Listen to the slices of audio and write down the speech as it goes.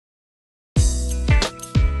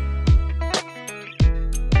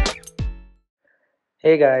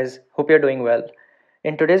Hey guys, hope you're doing well.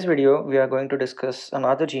 In today's video, we are going to discuss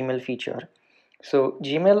another Gmail feature. So,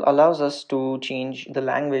 Gmail allows us to change the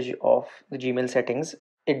language of the Gmail settings.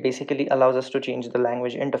 It basically allows us to change the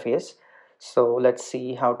language interface. So, let's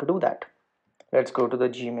see how to do that. Let's go to the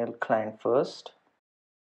Gmail client first.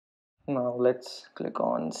 Now, let's click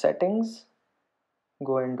on settings,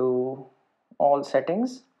 go into all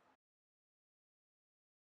settings,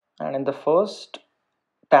 and in the first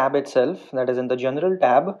tab itself, that is in the general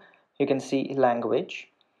tab, you can see language.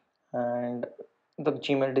 And the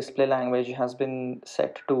Gmail display language has been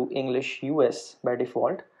set to English US by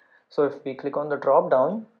default. So if we click on the drop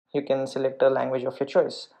down, you can select a language of your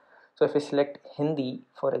choice. So if we select Hindi,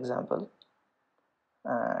 for example,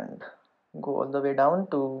 and go all the way down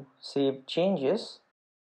to save changes,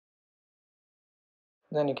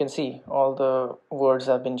 then you can see all the words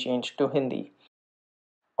have been changed to Hindi.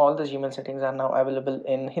 All the Gmail settings are now available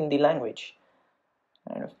in Hindi language.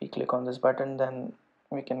 And if we click on this button, then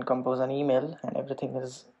we can compose an email and everything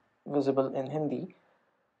is visible in Hindi.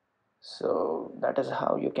 So that is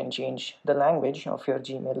how you can change the language of your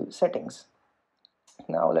Gmail settings.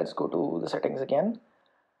 Now let's go to the settings again.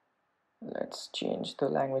 Let's change the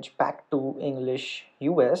language back to English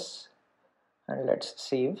US and let's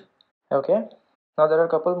save. Okay, now there are a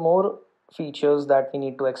couple more features that we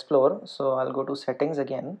need to explore. So I'll go to settings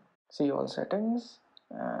again, see all settings,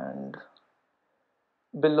 and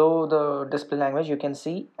below the display language you can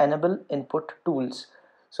see enable input tools.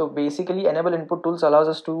 So basically enable input tools allows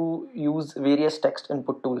us to use various text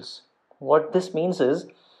input tools. What this means is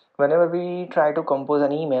whenever we try to compose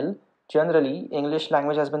an email, generally English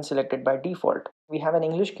language has been selected by default. We have an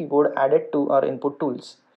English keyboard added to our input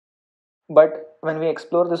tools, but when we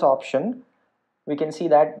explore this option we can see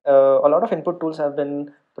that a lot of input tools have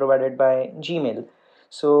been provided by Gmail.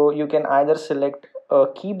 So you can either select a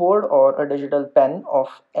keyboard or a digital pen of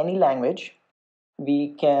any language.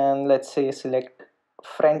 We can, let's say, select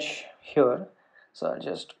French here. So I'll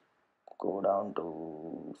just go down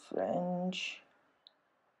to French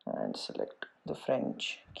and select the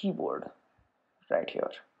French keyboard right here.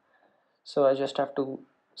 So I just have to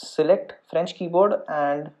select French keyboard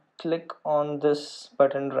and click on this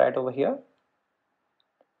button right over here.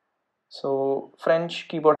 So French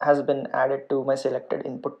keyboard has been added to my selected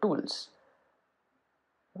input tools.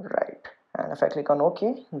 Right. And if I click on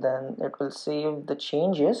OK, then it will save the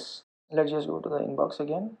changes. Let's just go to the inbox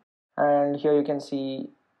again. And here you can see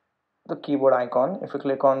the keyboard icon. If we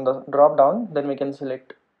click on the drop down, then we can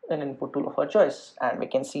select an input tool of our choice. And we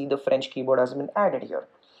can see the French keyboard has been added here.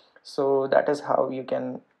 So that is how you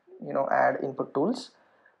can, add input tools.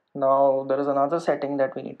 Now there is another setting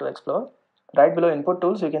that we need to explore. Right below input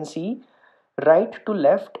tools, you can see right to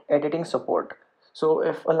left editing support. So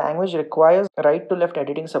if a language requires right to left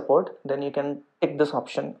editing support, then you can tick this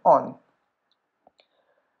option on.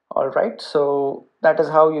 All right, so that is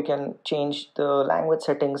how you can change the language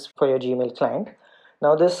settings for your Gmail client.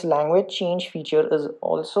 Now this language change feature is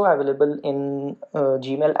also available in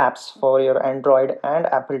Gmail apps for your Android and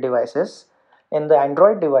Apple devices. In the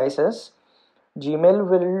Android devices, Gmail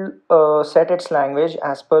will set its language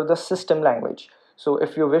as per the system language. So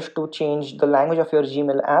if you wish to change the language of your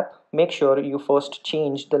Gmail app, make sure you first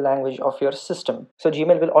change the language of your system. So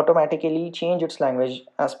Gmail will automatically change its language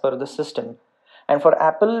as per the system. And for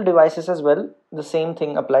Apple devices as well, the same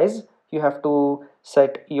thing applies. You have to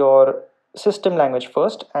set your system language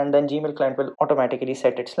first, and then Gmail client will automatically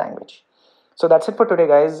set its language. So that's it for today,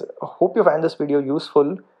 guys. Hope you find this video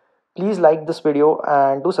useful. Please like this video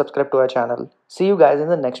and do subscribe to our channel. See you guys in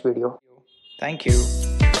the next video. Thank you.